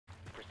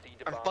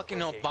I'm fucking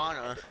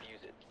Albana.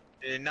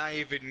 And not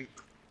even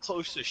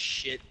close to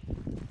shit.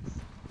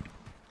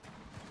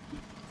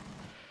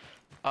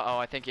 Uh-oh,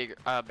 I think you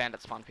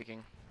bandit spawn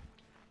peeking.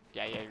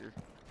 Yeah, Jaeger.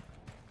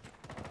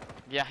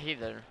 Yeah, he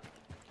there.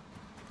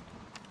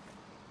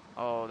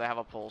 Oh, they have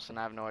a pulse, and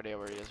I have no idea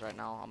where he is right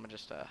now. I'm gonna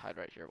just hide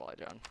right here while I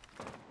drown.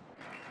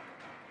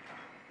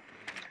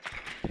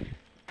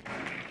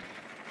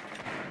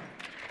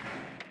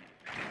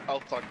 Oh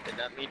fuck, did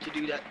not mean to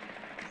do that.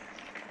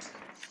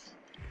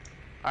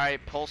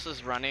 Alright, pulse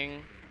is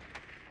running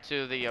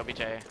to the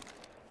OBJ.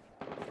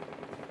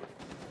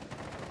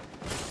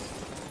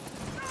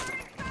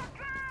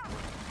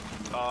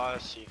 Oh, I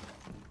see.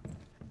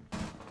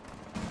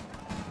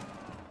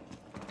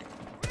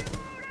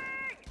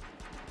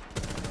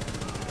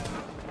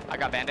 I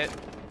got bandit.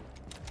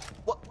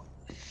 What? Cover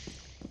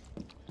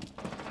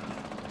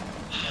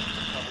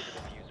the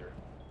diffuser.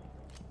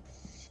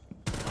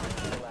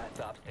 Last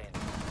stop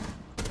standing.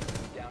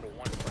 Down to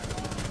one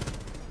friendly.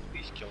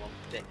 Please kill him.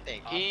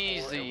 Thank you.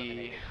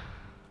 Easy.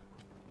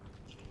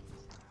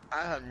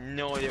 I have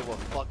no idea what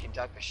fucking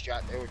type of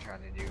strat they were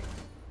trying to do.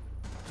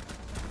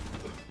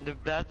 The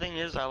bad thing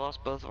is I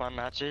lost both of my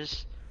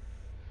matches.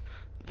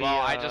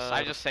 Well,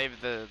 I just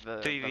saved the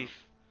 3v.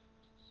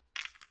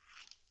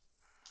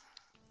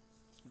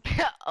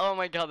 Oh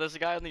my god, there's a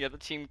guy on the other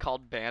team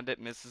called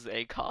Bandit Mrs.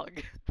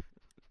 ACOG.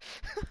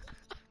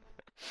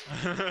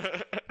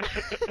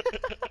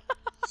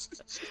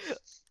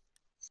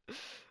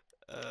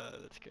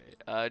 That's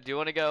great. Do you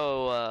want to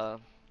go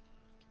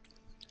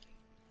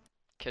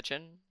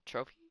kitchen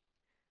trophy?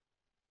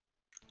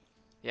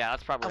 Yeah,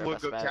 that's probably I our would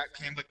best go bet. cat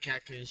can, but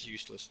cat can is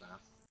useless now.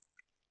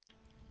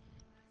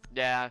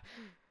 Yeah.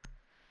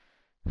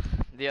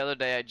 The other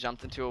day I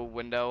jumped into a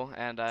window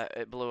and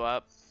it blew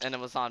up and it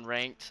was on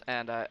ranked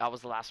and I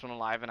was the last one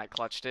alive and I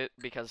clutched it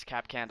because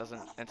Capcan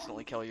doesn't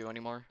instantly kill you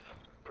anymore.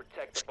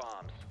 Protect the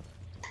bombs.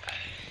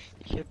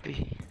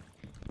 Yippee.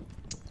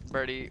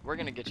 Birdie, we're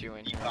gonna get you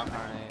in here.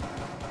 Alright.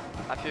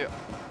 I feel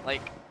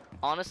like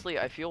honestly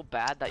I feel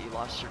bad that you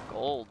lost your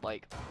gold,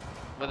 like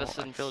with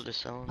a I feel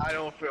disowned. I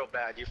don't feel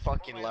bad, you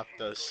fucking left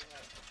us.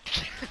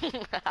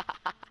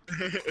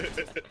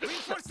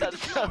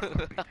 That's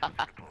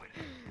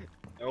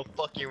No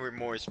fucking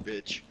remorse,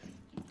 bitch.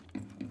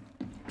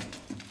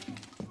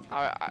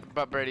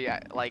 but Brady,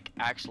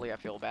 actually, I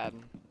feel bad.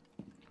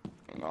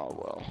 Oh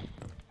well.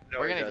 No,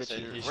 We're he gonna doesn't.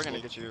 get you. He's We're gonna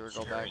still get you your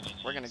gold cheering back. on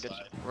We're the gonna get you.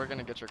 inside. We're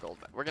gonna get your gold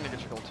back. We're gonna get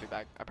your gold 2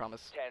 back. I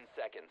promise. 10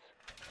 seconds.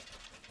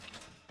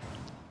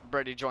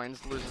 Brady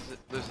joins, loses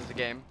the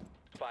game.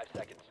 5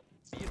 seconds.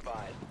 Be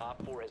advised.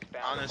 Op 4 has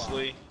found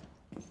Honestly.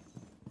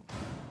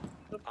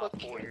 a bomb.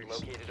 Op 4 has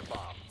located a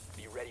bomb.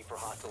 Be ready for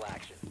hostile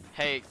action.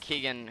 Hey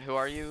Keegan, who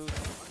are you?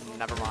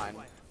 Never mind.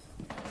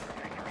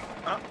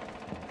 Huh?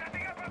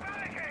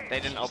 They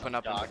didn't open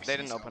up. They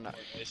didn't open up.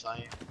 Yes, I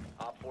am.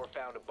 Op 4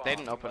 found a bomb. They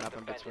didn't open You up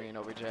in must defend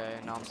between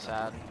OBJ. Now I'm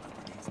sad.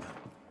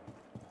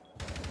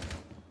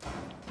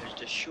 There's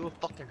just shoot a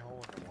fucking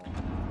hole in the wall.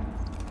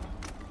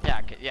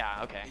 Yeah.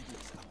 Yeah. Okay.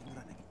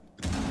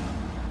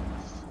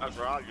 That's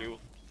wrong, you.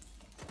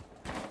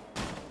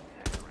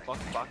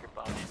 Fucking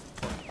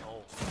fucking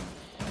hole.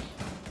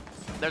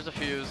 There's a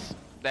fuse.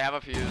 They have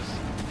a fuse.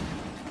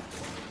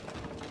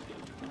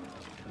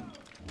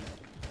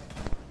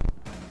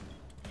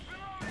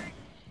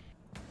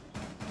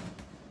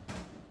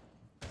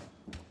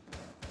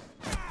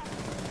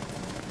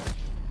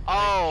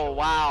 Oh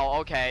wow.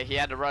 Okay, he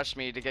had to rush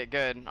me to get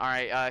good. All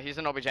right. He's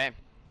an OBJ.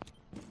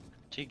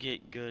 To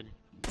get good.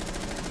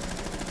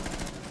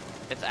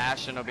 It's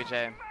Ash and OBJ.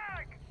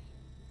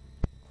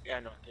 Yeah,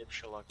 no, Dave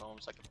Sherlock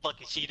Holmes. I can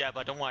fucking see that,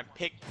 but I don't want to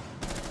pick.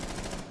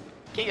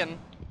 Keegan.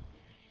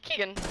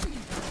 Keegan.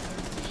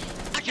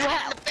 I got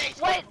him in the face!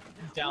 What?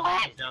 He's down,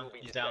 What? he's down,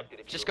 he's down.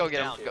 Just go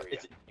get him. Down. Go,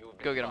 You will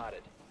be go get him.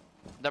 spotted.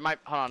 there might.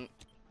 Hold on.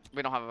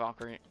 We don't have a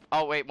Valkyrie.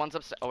 Oh wait, one's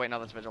upstairs. Oh wait, no,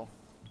 that's Vigil.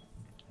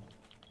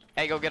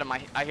 Hey, go get him. I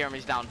hear him.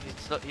 He's down.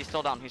 He's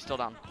still down. He's still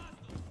down.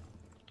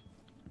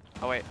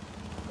 Oh wait.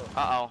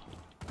 Uh oh.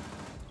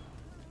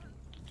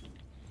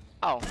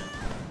 Oh.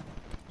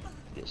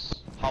 Yes.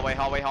 Hallway.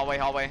 Hallway. Hallway.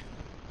 Hallway.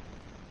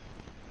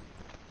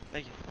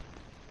 Thank you.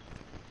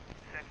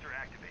 Sensor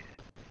activated.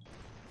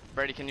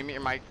 Brady, can you mute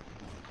your mic?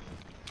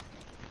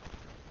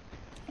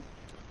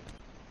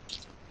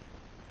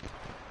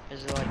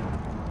 Is it like,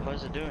 what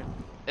is it doing?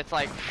 It's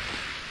like.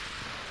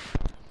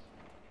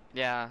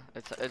 Yeah.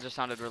 It just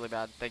sounded really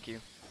bad. Thank you.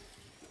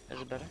 Is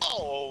it better?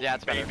 Oh, Yeah,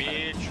 it's better,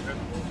 baby.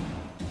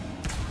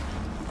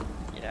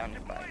 Yeah, I'm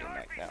about to get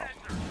back now.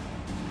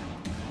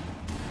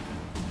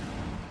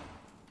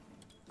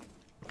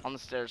 On the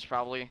stairs,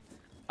 probably.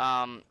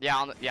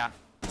 Yeah. Yeah.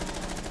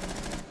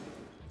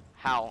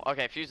 How?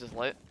 Okay, fuse is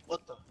lit.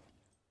 What the?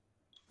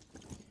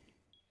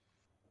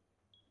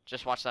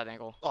 Just watch that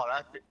angle. Oh,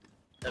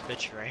 that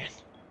bitch ran.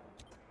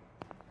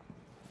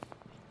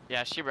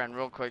 Yeah, she ran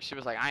real quick. She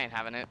was like, I ain't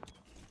having it.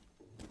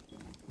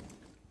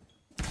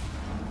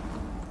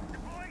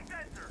 Deploying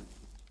sensor.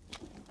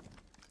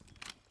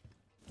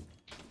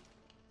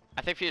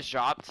 I think fuse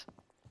dropped.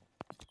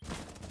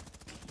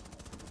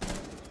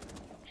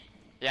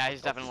 Yeah,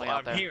 he's definitely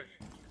out there. I'm here.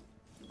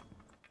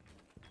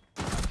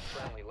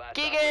 Friendly, last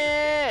operator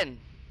Keegan!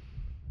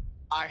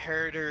 I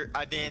heard her.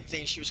 I didn't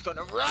think she was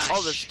gonna rush.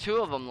 Oh, there's 2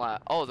 of them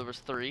left. Oh, there was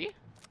 3?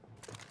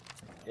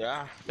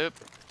 Yeah. Oop.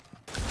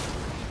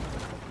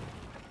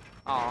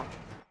 Aw.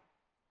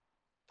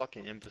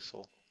 Fucking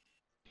imbecile.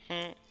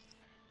 Down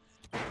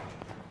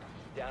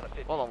to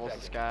 15 What level's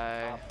this seconds.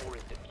 guy? Op 4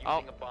 is defusing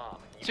Oh, a bomb.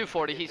 You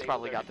 240, need to he's disable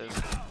probably their got this.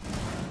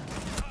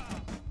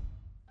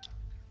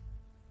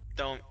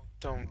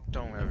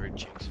 Don't ever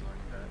jinx me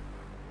like that.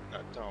 No,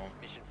 don't.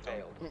 Mission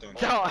failed.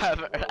 Don't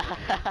ever.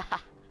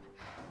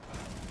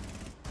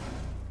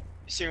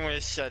 See, when I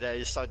said that,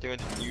 you start doing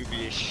the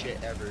newbiest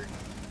shit ever.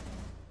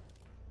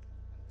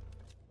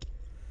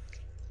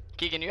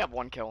 Keegan, you have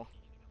 1 kill.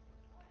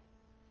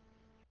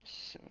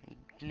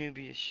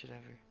 Newbiest shit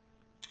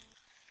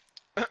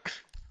ever.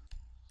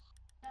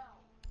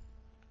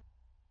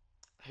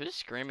 Who's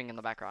screaming in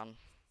the background?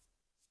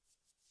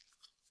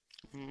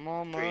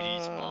 Mama.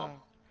 Brady's mom.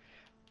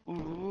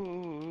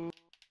 Ooh.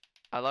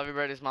 I love you,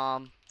 Brady's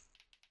mom.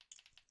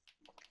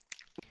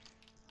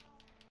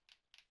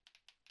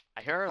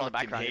 I hear her in the Fucking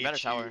background. You hate better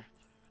tell her.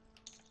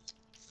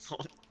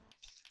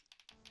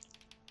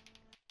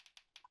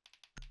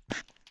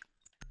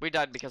 We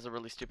died because of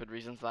really stupid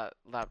reasons that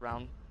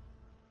round.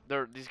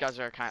 These guys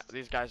are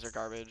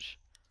garbage.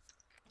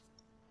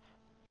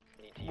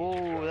 Need to use your Whoa,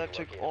 drone that to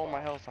took locate a all my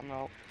bomb. health. I'm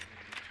out.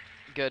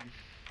 Good.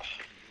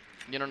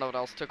 You don't know what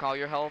else took all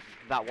your health?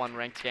 That one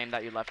ranked game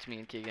that you left me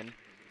and Keegan.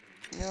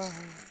 Yeah.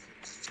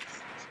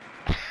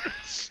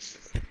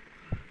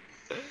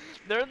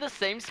 They're in the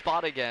same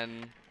spot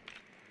again.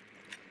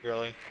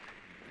 Really?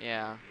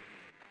 Yeah.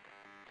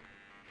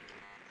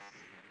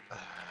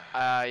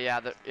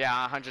 Yeah,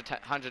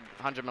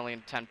 100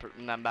 million,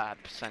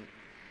 10%.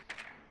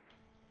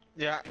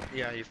 Yeah,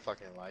 you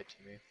fucking lied to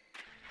me.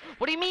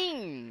 What do you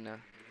mean?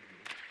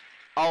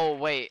 Oh,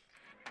 wait.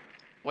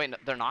 Wait, no,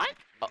 they're not?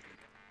 Oh.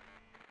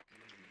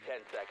 10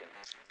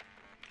 seconds.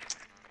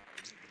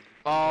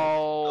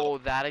 Oh,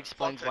 that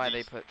explains Fuck why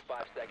these. they put.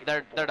 5 seconds.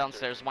 They're before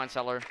downstairs, wine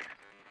cellar.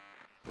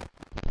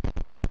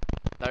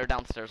 They're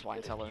downstairs,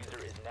 wine The cellar.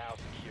 diffuser is now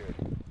secured.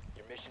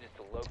 Your mission is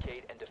to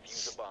locate and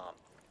defuse a bomb.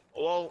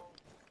 Well,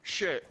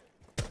 shit.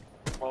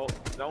 Well,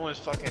 no one's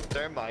fucking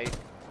thermite.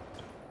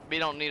 We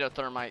don't need a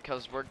thermite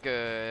because we're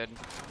good.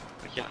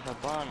 We got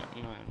Habana.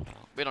 No, no.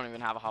 We don't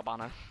even have a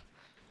Habana.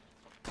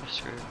 I'm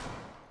screwed.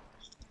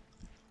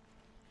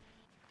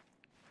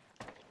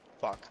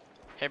 Fuck.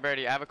 Hey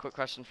Brady, I have a quick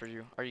question for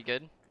you. Are you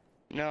good?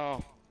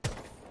 No.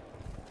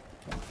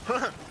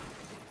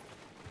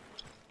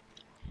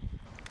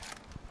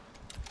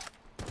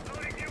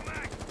 Loading new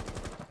mag.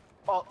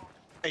 Oh,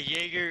 a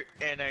Jaeger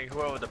and a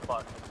whoever the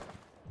fuck.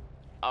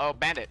 Oh,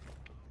 Bandit.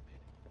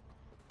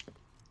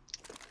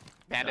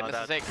 Bandit No,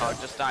 Mrs. that-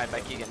 ACOG just died by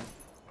Keegan.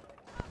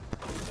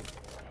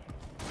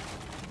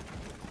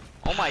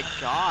 Oh my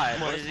god,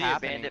 what is he a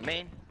happening? bandit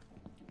main?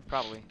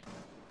 Probably.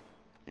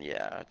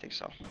 Yeah, I think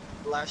so.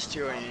 Last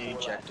two are Op 4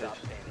 last ejected. stop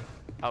standing.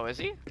 Oh, is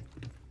he? You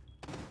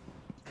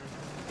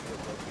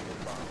have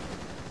located a bomb.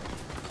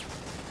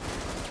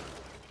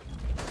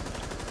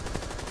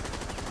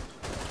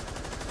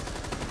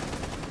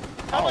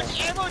 How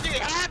much ammo do you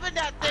have in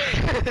that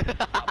thing?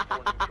 Op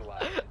 4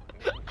 neutralized.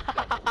 Mission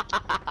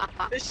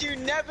successful. Is you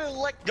never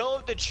let go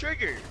of the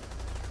trigger.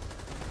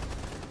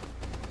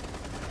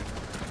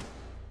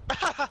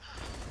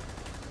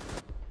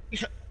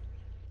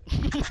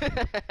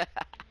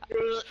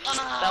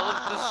 That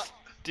was the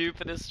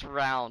stupidest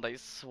round, I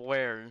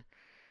swear.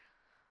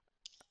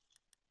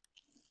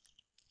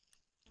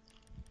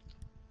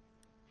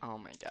 Oh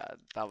my god,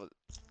 that was...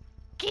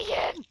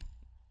 Keegan!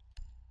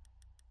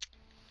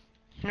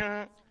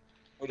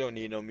 We don't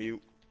need no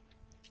mute.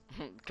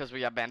 Because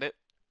we have Bandit.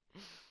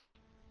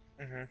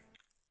 Mm-hmm.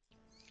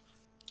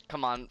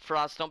 Come on,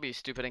 Frost, don't be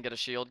stupid and get a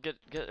shield. Get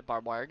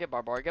barbed wire, get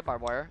barbed wire, get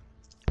barbed wire.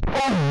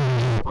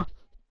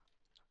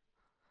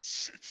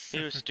 He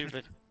was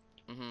stupid.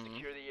 Mm-hmm.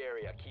 Secure the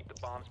area. Keep the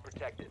bombs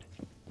protected.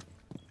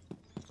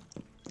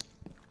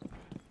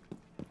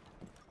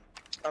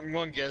 I'm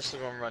going to guess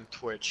they're going to run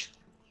Twitch.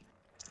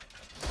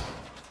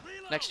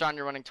 Next round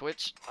you're running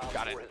Twitch. Op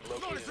Got 4 it. has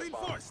located a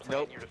bomb. Plan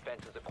Nope. your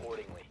defenses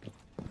accordingly.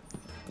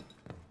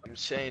 I'm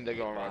saying they're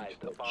going to run Advise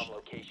the Twitch. bomb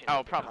location Oh,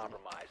 has been probably.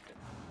 compromised.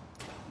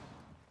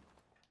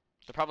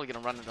 They're probably gonna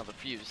run another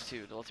fuse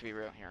too, let's be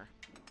real here.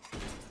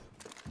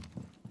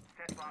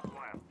 Set bomb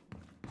oil.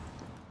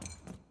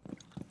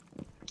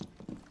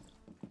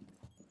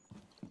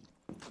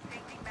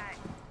 Changing mag.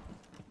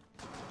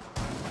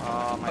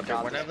 Oh my Okay,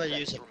 god. whenever I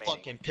use a seconds remaining.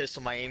 fucking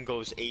pistol, my aim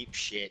goes ape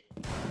shit.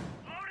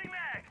 Loading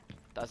mag.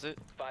 Does it?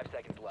 5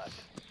 seconds left.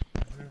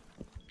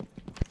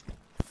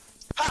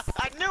 Ha!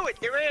 I knew it!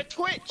 They ran a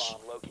Twitch!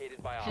 Bomb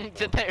located by Op 4.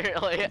 Did they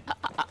really?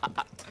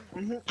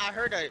 I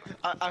heard a...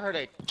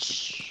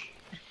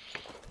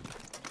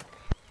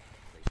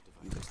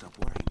 You can stop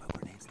worrying about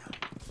grenades now.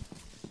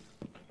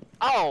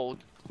 Oh!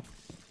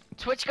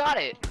 Twitch got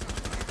it!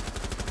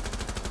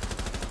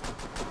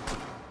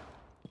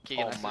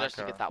 Keegan, Oh I my suggest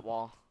you God. get that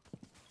wall.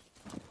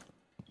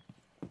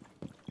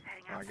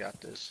 Heading I got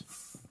this.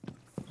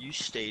 You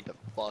stay the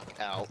fuck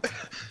out.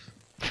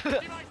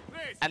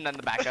 And then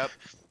the backup.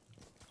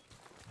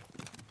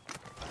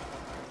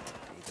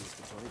 Vehicle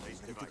deployed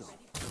and ready to go.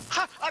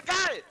 Ha! I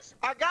got it!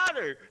 I got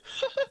her!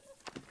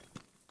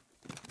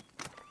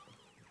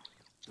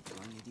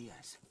 Deploying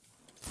ADS.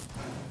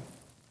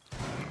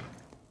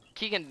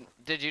 Keegan,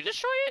 did you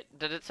destroy it?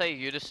 Did it say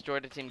you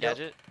destroyed a team Yep.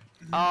 gadget?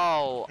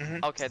 Oh,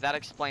 Mhm. okay, that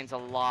explains a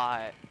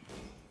lot.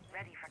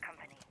 Ready for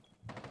company.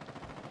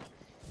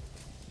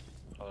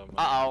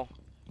 Uh-oh.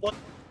 What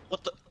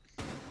the?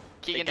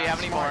 Keegan, They do you got have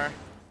any smart. more?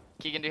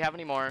 Keegan, do you have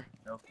any more?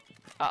 No.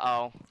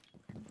 Uh-oh.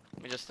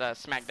 Let me just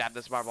smack dab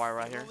this barbed wire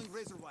right here. Rolling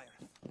razor wire.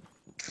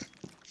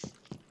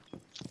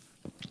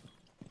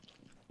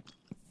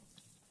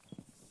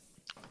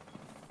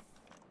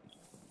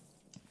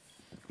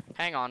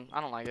 Hang on,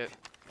 I don't like it.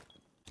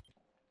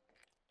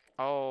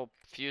 Oh,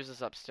 Fuse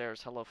is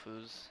upstairs. Hello,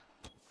 Fuse.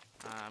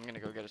 I'm gonna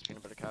go get his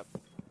peanut butter cup.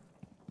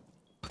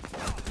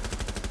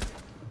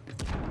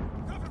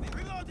 Cover me,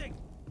 reloading.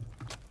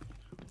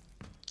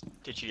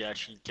 Did you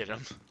actually get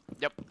him?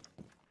 Yep.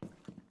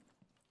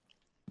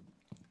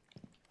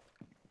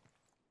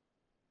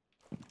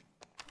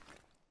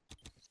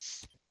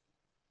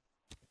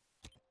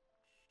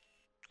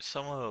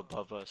 Someone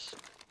above us.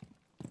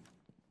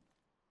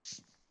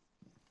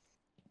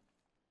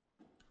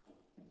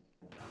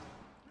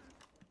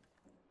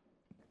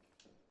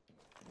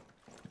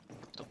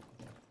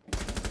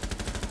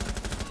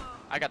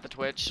 I got the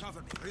twitch.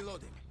 Cover me,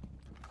 reloading.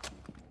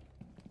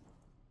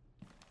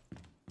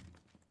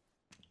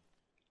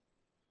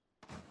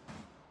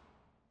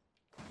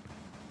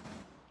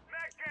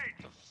 Mag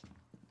gate.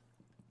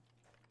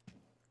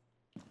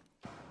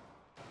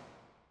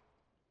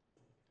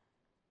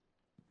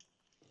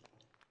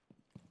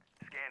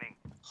 Scanning.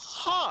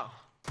 Huh!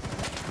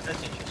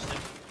 That's interesting.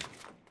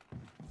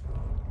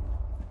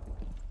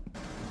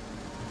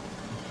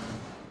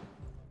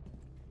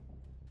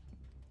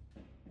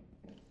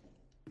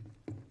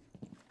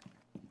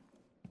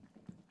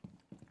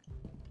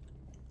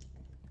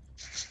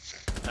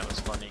 That was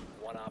funny.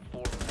 One op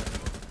 4. Mission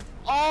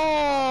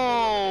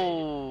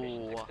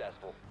Oh!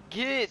 successful.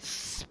 Get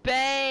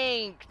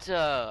spanked!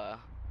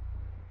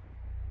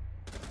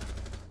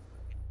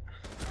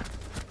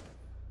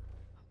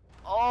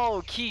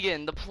 Oh,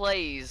 Keegan, the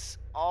plays.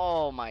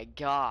 Oh my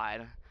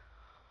god.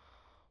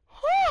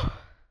 Whew.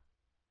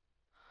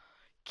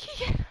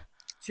 Keegan.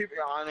 To be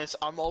honest,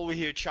 I'm over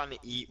here trying to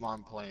eat while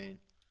I'm playing.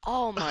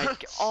 Oh my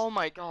oh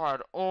my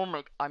god. Oh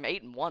my I'm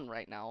 8-1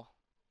 right now.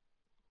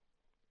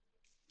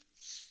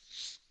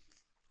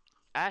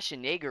 Ash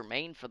and Jaeger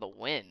main for the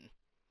win.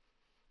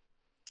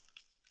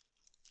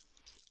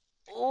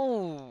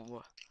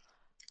 Oh,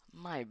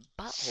 my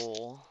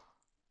butthole.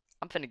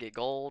 I'm finna get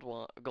gold.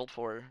 Gold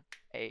for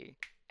A.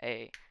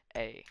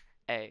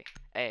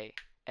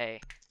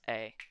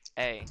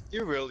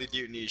 You really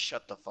do need to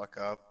shut the fuck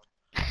up.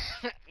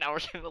 Now we're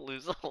gonna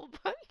lose a whole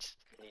bunch.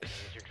 Need to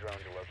use your drone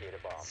to locate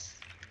a bomb.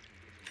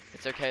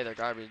 It's okay, they're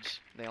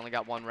garbage. They only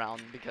got one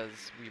round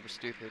because we were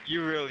stupid.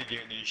 You really do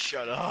need to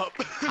shut up.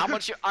 How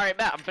much you? Alright,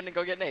 Matt, I'm finna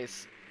go get an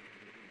ace.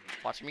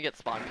 Watch me get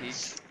spawn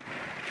peeked.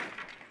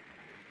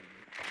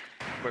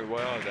 Wait,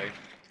 where are they?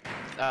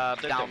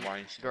 They're Down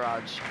mines.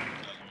 garage.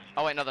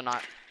 Oh wait, no, they're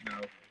not.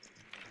 No.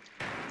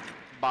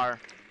 Bar.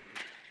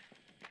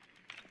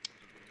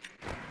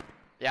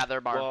 Yeah,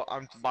 they're bar. Well,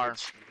 I'm Bar.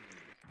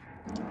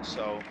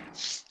 So.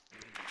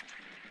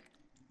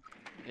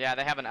 Yeah,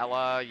 they have an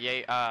Ella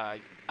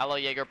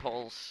Jaeger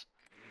pulse,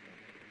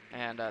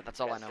 and that's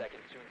all I 10 know.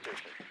 seconds to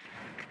insertion.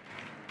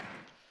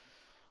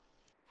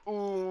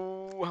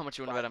 Ooh, how much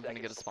you wanna bet I'm 5 gonna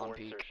get a seconds spawn before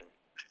peek? insertion.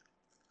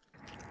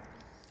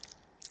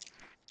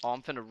 Oh,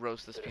 I'm finna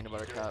roast this The peanut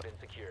butter diffuser has cup. been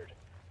secured.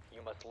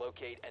 You must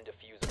locate and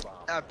defuse a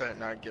bomb. I better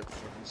not get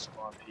fucking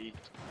spawn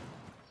peeked.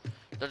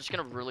 They're just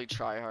gonna really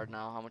try hard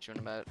now. How much you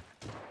wanna bet?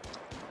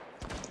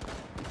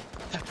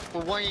 We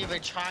weren't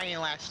even trying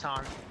last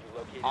time. You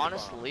located a bomb.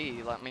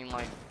 Honestly, I mean,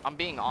 like, I'm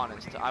being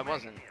honest. I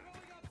wasn't.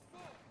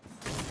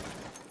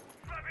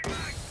 Swapping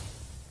mag.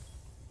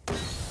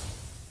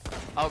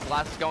 Oh,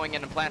 Glass is going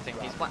in and planting.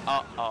 He's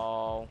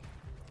oh.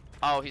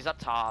 Oh, he's up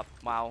top.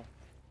 Wow.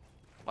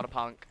 What a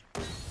punk.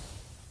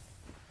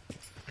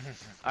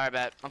 Alright,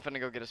 bet. I'm finna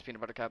go get his peanut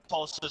butter cup.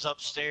 Pulse is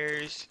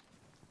upstairs.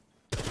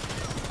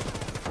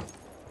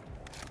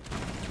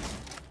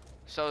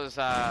 So is,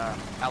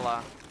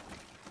 Ella.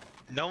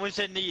 No one's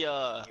in the, You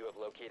have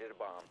located a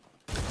bomb.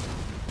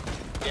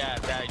 yeah,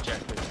 that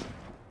objective.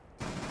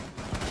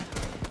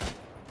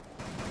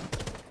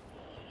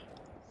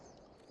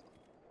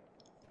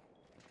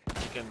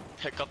 You can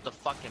pick up the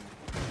fucking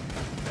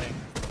thing.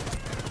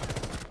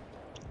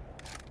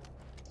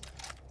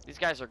 These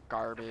guys are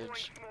Deploying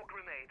garbage. smoke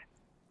grenade.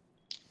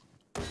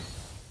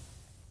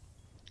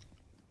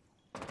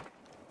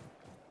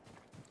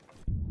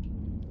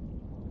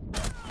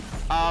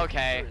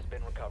 Okay. Diffuser has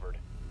been recovered.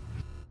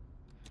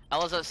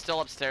 Ella's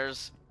still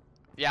upstairs.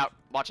 Yeah,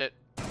 watch it.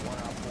 One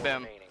op 4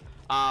 Boom.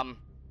 remaining.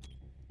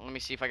 Let me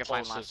see if I can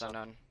find Pulse last is up.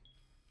 unknown.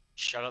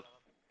 Shut up.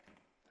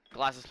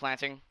 Glass is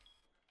planting.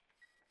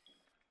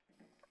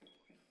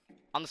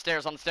 On the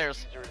stairs, on the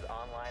stairs. User is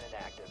online and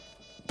active.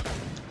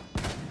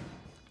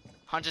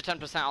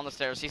 110% on the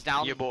stairs. He's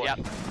down. Yeah, boy. Yep.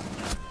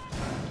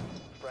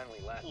 Friendly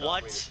last What?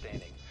 operator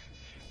standing.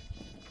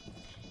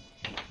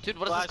 Dude,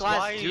 what is this Glass, glass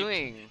why-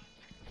 doing?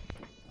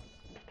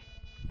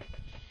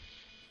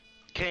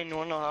 Okay, you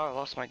wanna know how I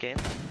lost my game?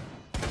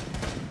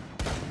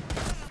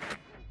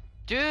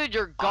 Dude,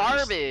 you're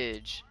Honest-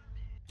 garbage.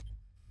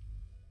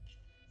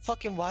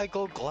 Fucking why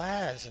go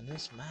glass in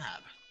this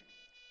map?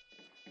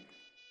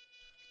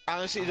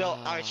 Honestly though,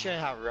 I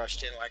shouldn't have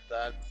rushed in like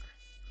that.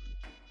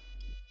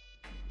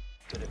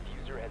 The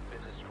diffuser has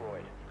been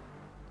destroyed.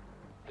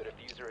 The diffuser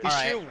He is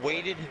Alright. should have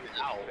waited him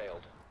out.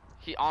 failed.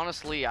 He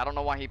honestly, I don't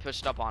know why he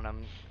pushed up on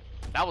him.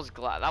 That was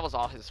that was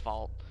all his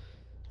fault.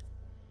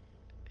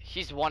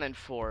 He's 1 and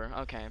 4.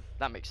 Okay,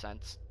 that makes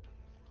sense.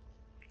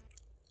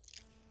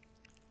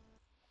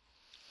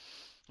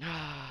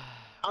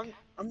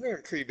 I'm doing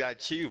pretty bad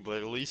too, but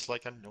at least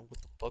like I know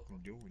what the fuck I'm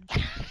doing.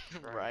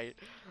 Right.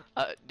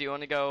 Do you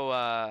want to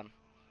go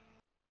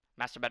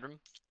master bedroom,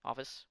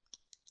 office?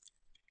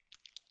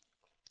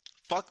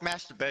 Fuck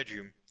master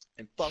bedroom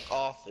and fuck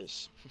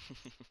office.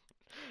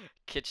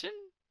 Kitchen?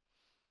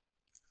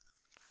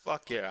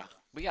 Fuck yeah.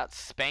 We got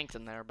spanked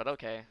in there, but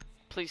okay.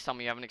 Please tell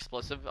me you have an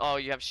explosive. Oh,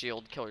 you have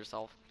shield. Kill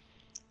yourself.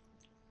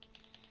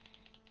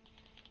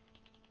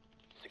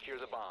 Secure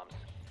the bombs.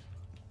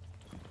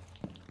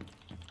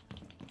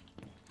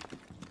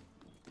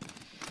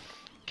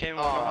 Okay, you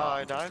wanna know how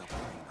I Oh. died?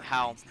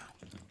 How?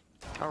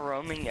 A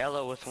roaming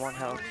yellow with 1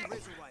 health.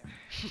 Razor wire.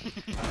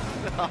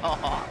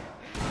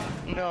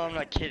 No, I'm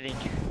not kidding.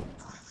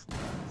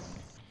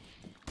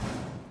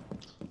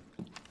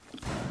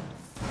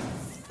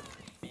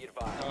 Be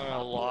advised. I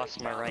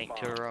lost my rank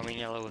to a roaming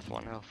yellow with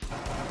 1 health.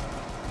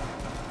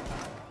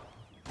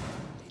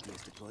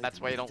 ADS deployed.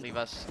 That's why you don't leave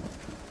us.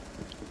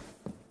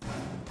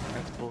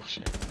 That's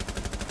bullshit.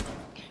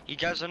 You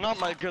guys are not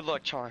my good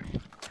luck charm.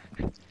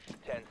 10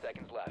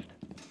 seconds left.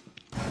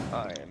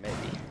 Alright, maybe.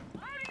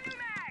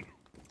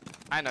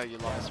 I know you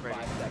love us, Brady.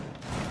 5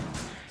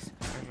 seconds.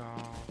 I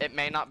know. It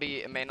may not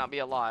be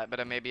a lot, but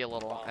it may be a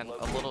little, and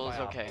a little is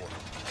okay.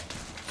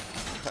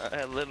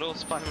 A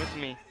little's fine with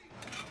me.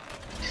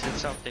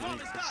 It's something.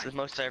 It's the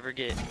most I ever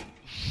get.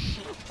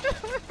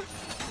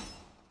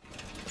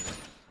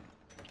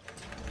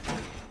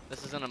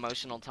 This is an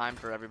emotional time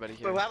for everybody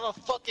here. Bro, have a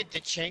fucking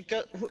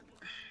Tachenka.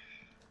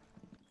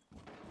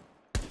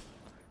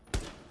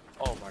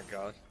 Oh my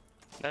god.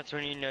 That's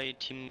when you know your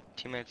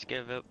teammates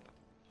give up.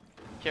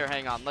 Here,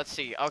 hang on. Let's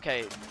see.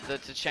 Okay, the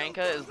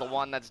Tachenka is the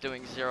one that's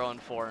doing 0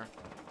 and 4.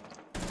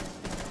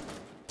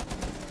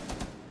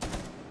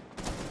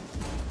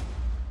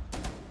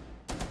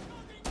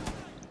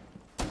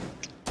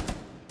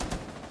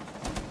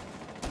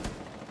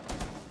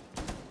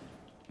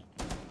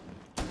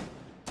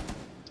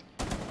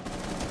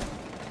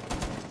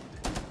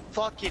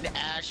 Fucking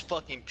Ash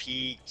fucking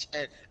peaked.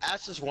 And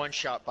Ash is 1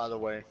 shot, by the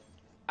way.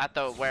 At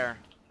the where?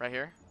 Right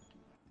here?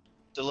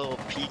 The little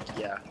peak,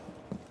 yeah.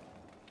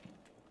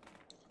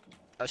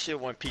 I should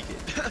have 1 peek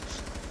it.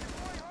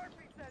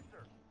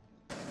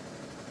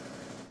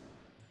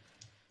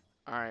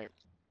 Alright.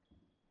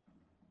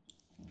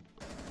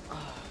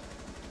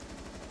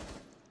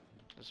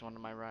 There's one to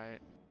my right.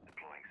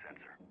 Deploying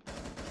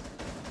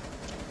sensor.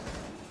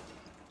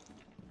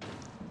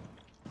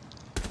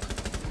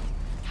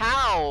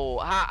 How?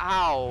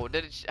 How?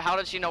 How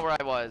did she know where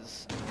I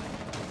was?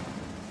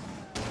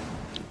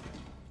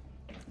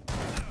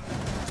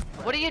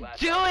 What are you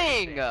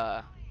doing?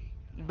 What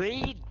are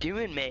you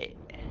doing, mate?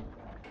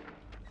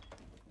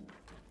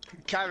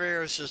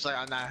 Cavalier's just like,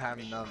 I'm not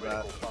having none of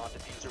that. Critical bomb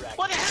diffuser active.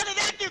 What the hell did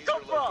that dude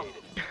come Diffuser from?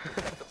 located.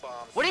 Protect the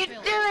bomb. What are you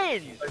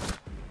doing?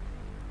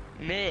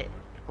 Mate,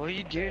 what are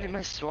you doing in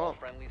my swamp?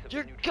 Friendlies have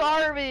You're been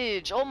neutralized.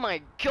 garbage! Oh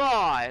my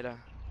god!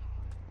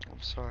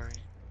 I'm sorry.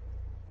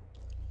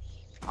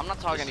 I'm not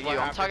talking to you,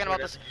 I'm talking about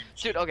this.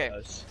 Dude, okay.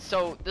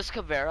 So, this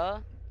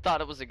Caveira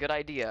thought it was a good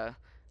idea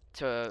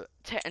to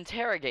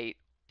interrogate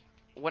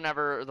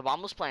whenever the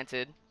bomb was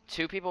planted.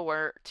 Two people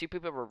were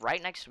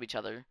right next to each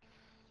other.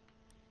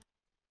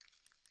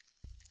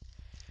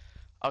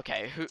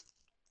 Okay,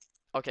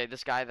 okay,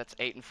 this guy that's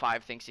 8 and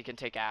 5 thinks he can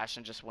take Ash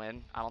and just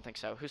win. I don't think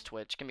so. Who's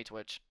Twitch? Give me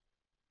Twitch.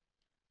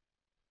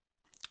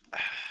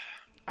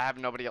 I have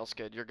nobody else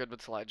good. You're good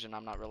with Sledge, and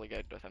I'm not really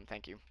good with him.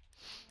 Thank you.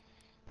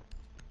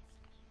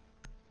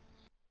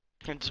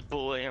 It's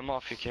bully, I'm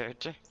off your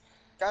character.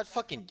 God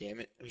fucking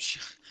damn it.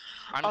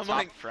 I'm I'm top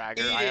like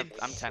fragger. I'm Eden.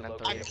 10 and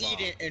 3. I'm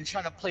eating and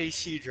trying to play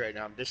Siege right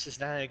now. This is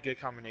not a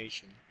good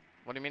combination.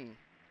 What do you mean?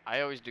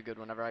 I always do good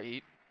whenever I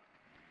eat.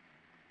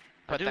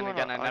 I But do then wanna-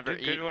 again, I never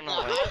do good eat. when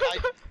I-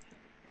 I,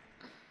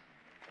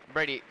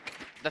 Brady,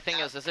 the thing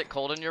is it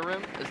cold in your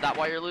room? Is that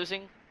why you're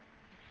losing?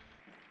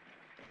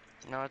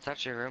 No, it's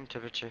actually room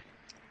temperature.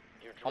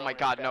 Your Oh my drone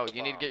god, has no. found the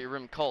You need to bomb. get your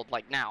room cold,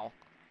 like now.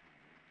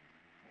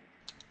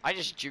 I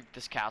just juked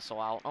this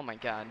castle out. Oh my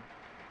god.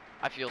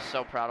 I feel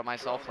so proud of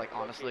myself, Drone like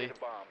has honestly. located a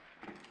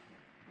bomb.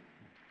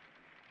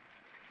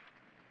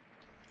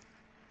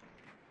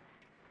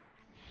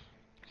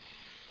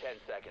 10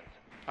 seconds.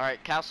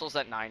 Alright, castle's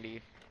at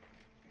 90.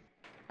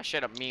 I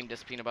should have memed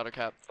this peanut butter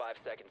cup. 5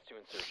 seconds to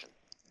insertion.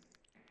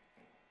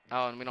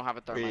 Oh, and we don't have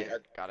a thermite.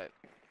 Wait, Got it.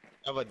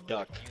 I have a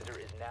duck. User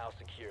is now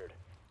secured.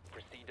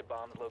 Proceed to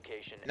bomb's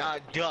location. and Not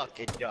a defuse duck,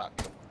 a duck.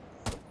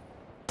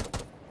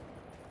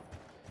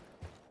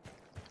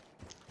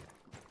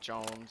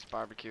 Jones,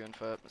 barbecue and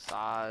foot,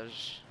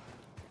 massage.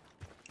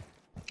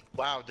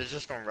 Wow, they're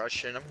just gonna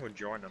rush in. I'm gonna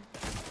join them.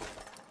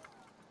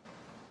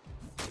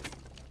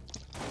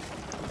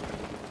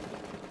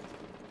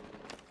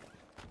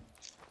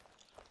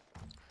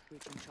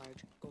 Breaching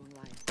charge. Going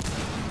live.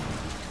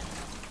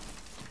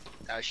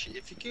 Actually,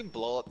 if you can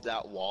blow up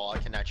that wall, I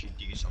can actually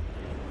do something.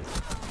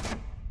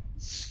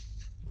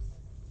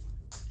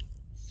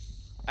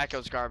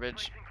 Echo's garbage.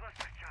 Placing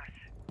cluster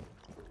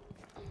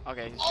charge.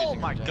 Okay, he's Oh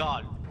choosing my OBJ.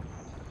 god.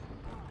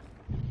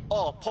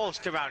 Oh, Pulse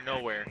came out of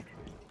nowhere.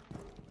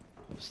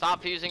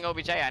 Stop fusing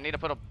OBJ. I need to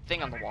put a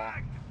thing on the wall.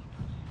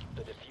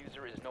 The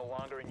diffuser is no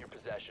longer in your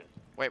possession.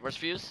 Wait, where's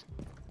Fuse?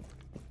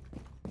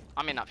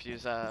 I mean, not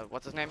Fuse.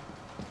 What's his name?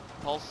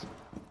 Pulse.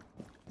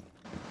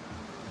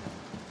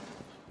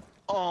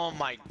 Oh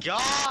my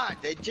god,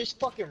 they just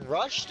fucking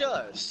rushed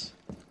us.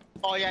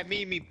 Oh yeah,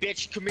 me,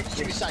 bitch, commit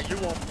suicide. You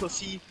want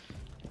pussy?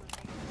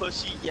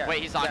 Pussy, yeah.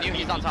 Wait, he's on yeah, you? me,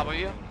 He's on top of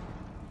you?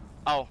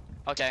 Oh,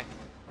 okay.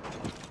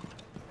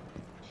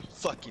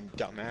 Fucking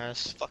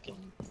dumbass. Fucking.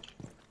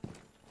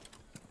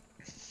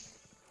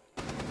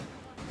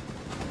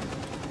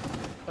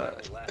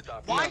 Last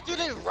op- Why do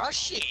they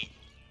rush it?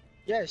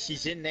 Yes,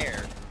 he's in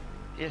there.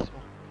 Yes.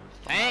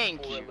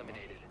 Thank 4 you.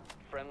 eliminated.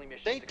 Friendly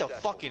mission Thank the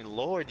successful. fucking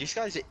lord. These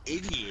guys are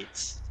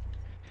idiots.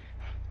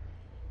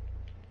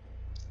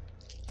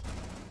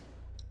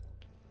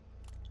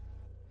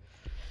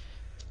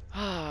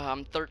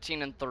 I'm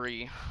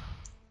 13-3.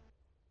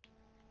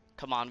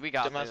 Come on, we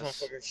got Dumbass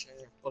this.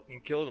 motherfucker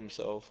fucking killed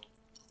himself.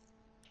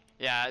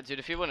 Yeah, dude,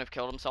 if he wouldn't have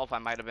killed himself, I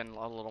might have been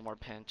a little more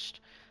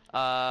pinched.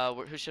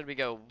 Who should we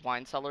go?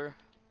 Wine cellar?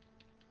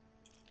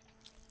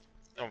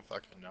 I don't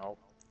fucking know.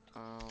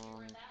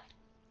 Um,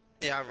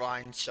 Yeah,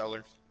 Ryan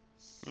Seller.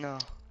 No.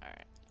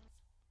 alright.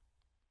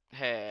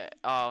 Hey,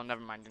 oh,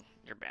 never mind.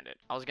 You're bandit.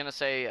 I was gonna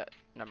say,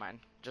 never mind.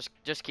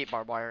 Just keep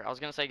barbed wire. I was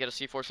gonna say get a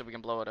C4 so we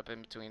can blow it up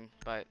in between,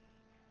 but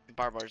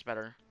barbed wire's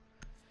better.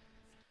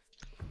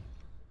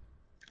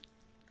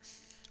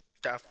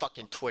 That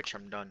fucking Twitch,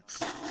 I'm done.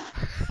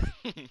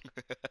 Secure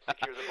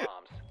the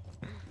bombs.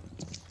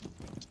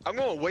 I'm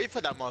gonna wait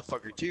for that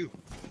motherfucker too.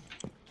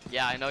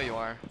 Yeah, I know you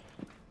are.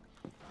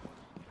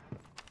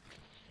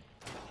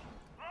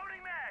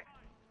 Loading mag.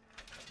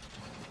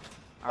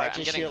 Alright, I'm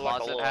just getting hear like a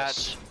closet little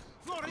hatch.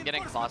 I'm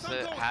getting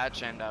closet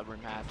hatch and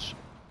room hatch.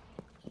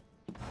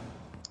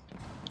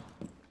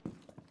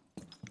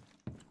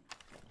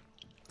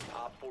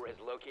 Op 4 has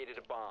located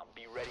a bomb.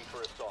 Be ready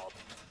for assault.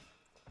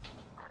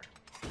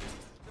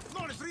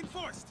 Floor is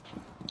reinforced.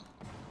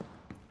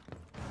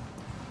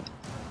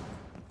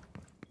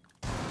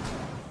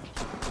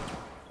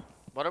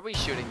 What are we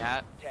shooting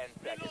at? 10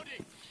 seconds.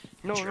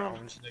 No, no.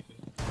 Jones,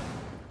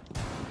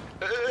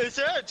 is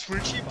that a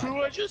Twitchy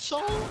poo I just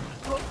saw?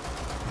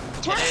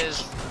 It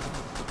is.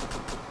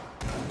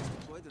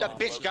 Deploy the That bomb.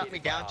 bitch got me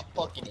down to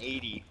fucking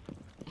 80.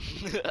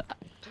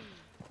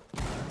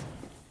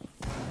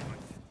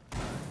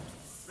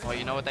 Well,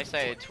 you know what they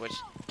say.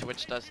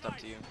 Twitch does stuff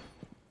to you.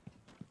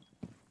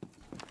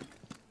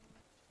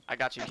 I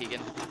got you,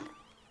 Keegan.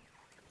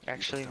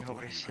 Actually,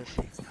 nobody says.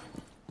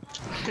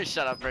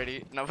 Shut up,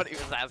 Brady. Nobody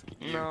was asking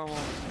you. No.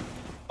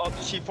 Oh, the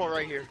C4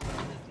 right here.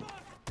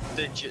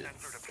 The Sensor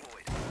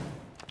deployed.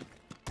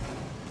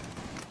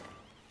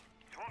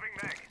 Swapping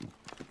mag.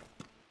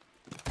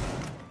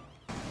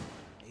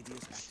 AD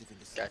is active in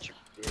the Got you,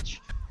 bitch.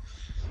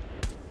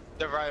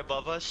 They're right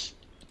above us.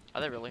 Are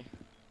they really?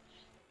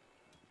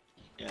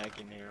 Yeah, I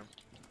can hear them.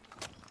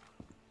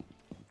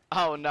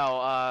 Oh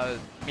no,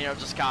 Miro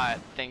just got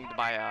thinged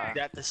by,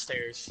 They're at the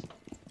stairs.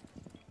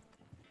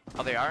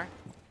 oh, they are?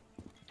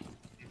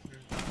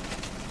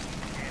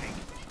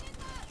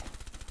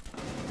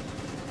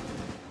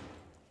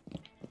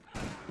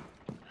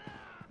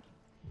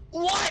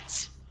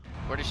 What?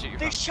 Where did he shoot you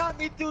They from? shot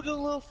me through the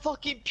little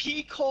fucking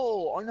peek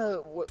hole on the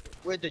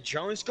where the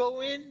drones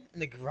go in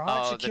the garage.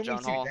 Oh, They the killed me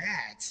drone through hole.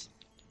 that.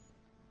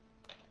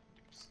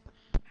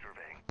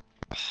 Surveying.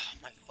 Oh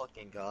my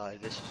fucking god,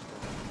 this is.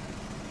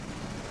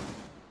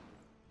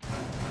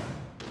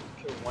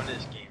 Could have won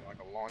this game like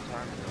a long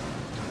time ago.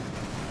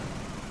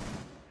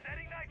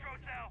 Setting nitro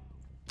cell.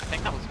 I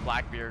think that was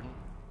Blackbeard.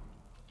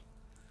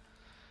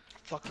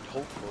 Fucking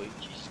hopefully,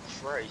 Jesus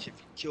Christ, if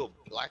you kill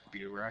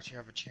Blackbeard, we actually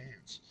have a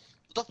chance.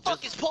 What the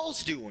fuck is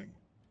Pulse doing?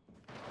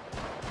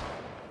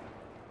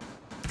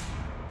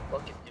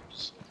 Fucking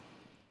imbecile.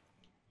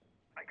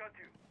 I got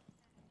you.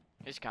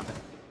 He's coming.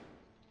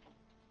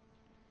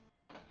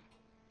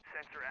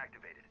 Sensor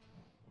activated.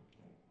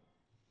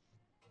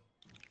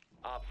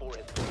 Op 4 has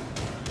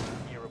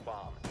located near a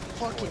bomb.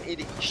 Fucking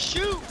idiot.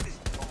 Shoot! Op 4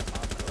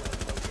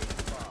 has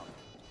located a bomb.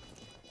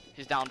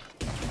 He's down.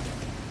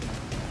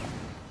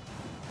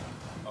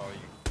 Oh,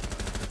 you.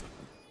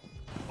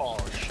 Oh,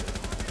 shit.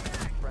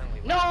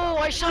 No,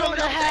 I shot him in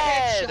the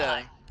head.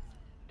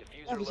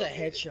 Diffuser That was a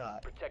located.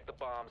 headshot. Protect the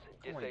bombs.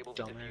 Come on, Disable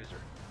the dumbass.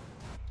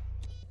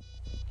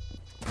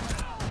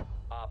 diffuser.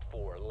 Op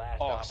 4, last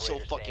Oh, operator so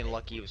fucking standing.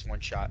 lucky it was one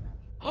shot.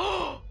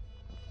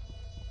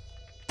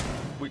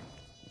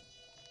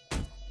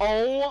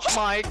 Oh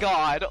my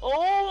god.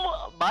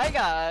 Oh my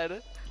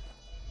god.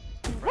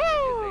 Woo!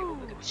 Disable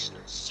the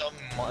diffuser. Some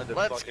motherfucker.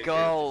 Let's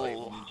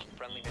go.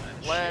 Friendly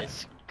mission.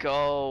 Let's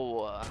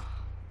go.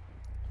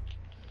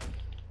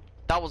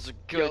 That was a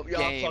good Y'all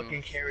game.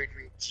 fucking carried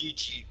me.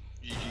 GG.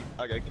 GG.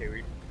 I got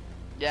carried.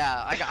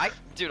 Yeah,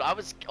 dude, I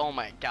was, oh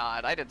my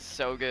god, I did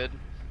so good.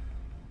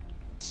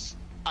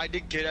 I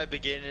did good at the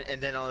beginning,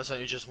 and then all of a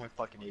sudden it just went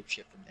fucking ape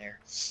shit from there.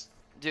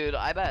 Dude,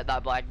 I bet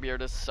that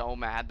Blackbeard is so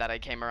mad that I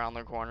came around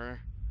the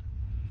corner.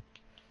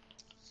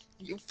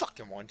 You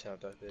fucking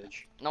one-tapped that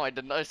bitch. No, I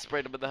didn't. I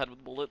sprayed him in the head with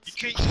You bullets.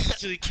 could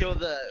easily kill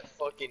the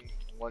fucking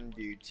one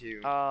dude too.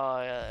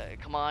 Yeah,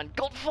 come on,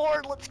 gold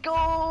 4, let's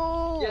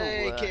go!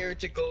 Yay, carrot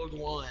to gold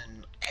 1.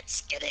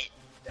 Let's get it.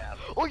 Yeah.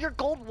 Oh, you're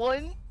gold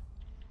 1?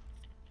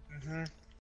 Mhm.